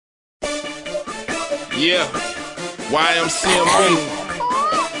Yeah, YMCMB.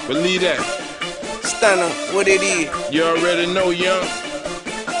 Believe that. Stunner, what it is. You already know, young.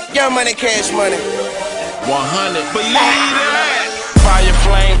 Young money, cash money. 100. Believe that. Fire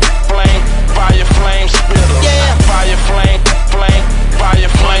flame, flame, fire flame spitter. Yeah. Fire flame, flame, fire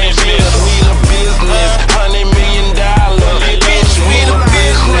flame spitter. We the business, $100 million. Bitch, we the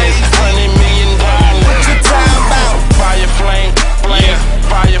business, $100 million. What you talking about? Fire flame, flame,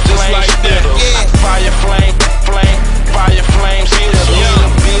 fire flame spitter. Fire flame, flame, fire flame spitter. We the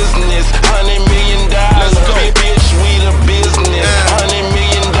business, $100 million. Bitch, we the business, $100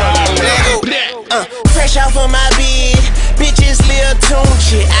 million. Fresh off of my bed, bitches Lil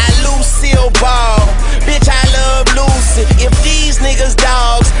Tunchi, I Lucille Ball, bitch I love Lucy. If these niggas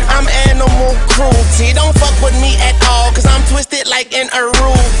dogs, I'm animal cruelty. Don't fuck with me at all, cause I'm twisted like an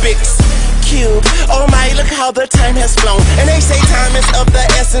Rubik's Cube. Oh my, look how the time has flown. And they say time is of the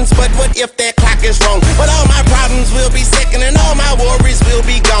essence, but what if that clock is wrong? But all my problems will be second and all my worries will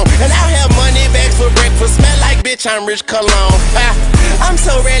be gone. And I'll have money bags for breakfast, smell like bitch I'm rich cologne. I'm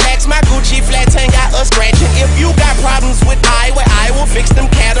so relaxed, my Gucci flats ain't got a scratch. And if you got problems with well, I will fix them.